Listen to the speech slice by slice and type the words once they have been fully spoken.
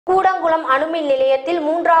கூடங்குளம் அணுமின் நிலையத்தில்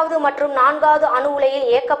 3வது மற்றும் 4வது அணு உலையில்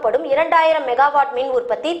இயக்கப்படும் 2000 மெகாவாட் மின்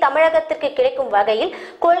உற்பத்தி தமிழகத்திற்கு கிடைக்கும் வகையில்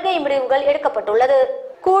கொள்கை முடிவுகள் எடுக்கப்பட்டுள்ளது.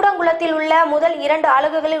 கூடங்குளத்தில் உள்ள முதல் 2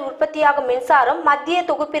 அலகுகளில் உற்பத்தியாகும் மின்சாரம் மத்திய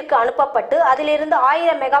தொகுப்பிற்கு அனுப்பப்பட்டு அதிலிருந்து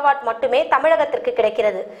 1000 மெகாவாட் மட்டுமே தமிழகத்திற்கு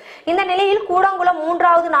கிடைக்கிறது. இந்த நிலையில் கூடங்குளம்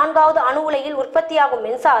 3வது 4வது அணு உலையில் உற்பத்தியாகும்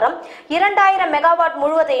மின்சாரம் 2000 மெகாவாட்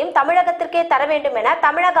முழுவதையும் தமிழகத்திற்கே தர வேண்டும் என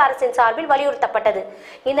தமிழக அரசின் சார்பில் வலியுறுத்தப்பட்டது.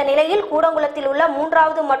 இந்த நிலையில் கூடங்குளத்தில் உள்ள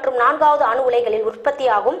 3வது மற்றும் 4வது அணு உலைகளில்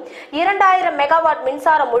உற்பத்தியாகும் 2000 மெகாவாட்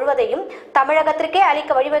மின்சாரம் முழுவதையும் தமிழகத்திற்கே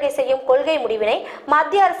அளிக்க வழிவகை செய்யும் கொள்கை முடிவினை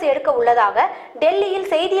மத்திய அரசு எடுக்க உள்ளதாக டெல்லியில்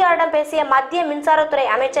செய்தியாளர்களிடம் பேசிய மத்திய மின்சாரத்துறை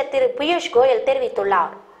அமைச்சர் திரு பியூஷ் கோயல்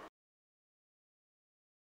தெரிவித்துள்ளார்.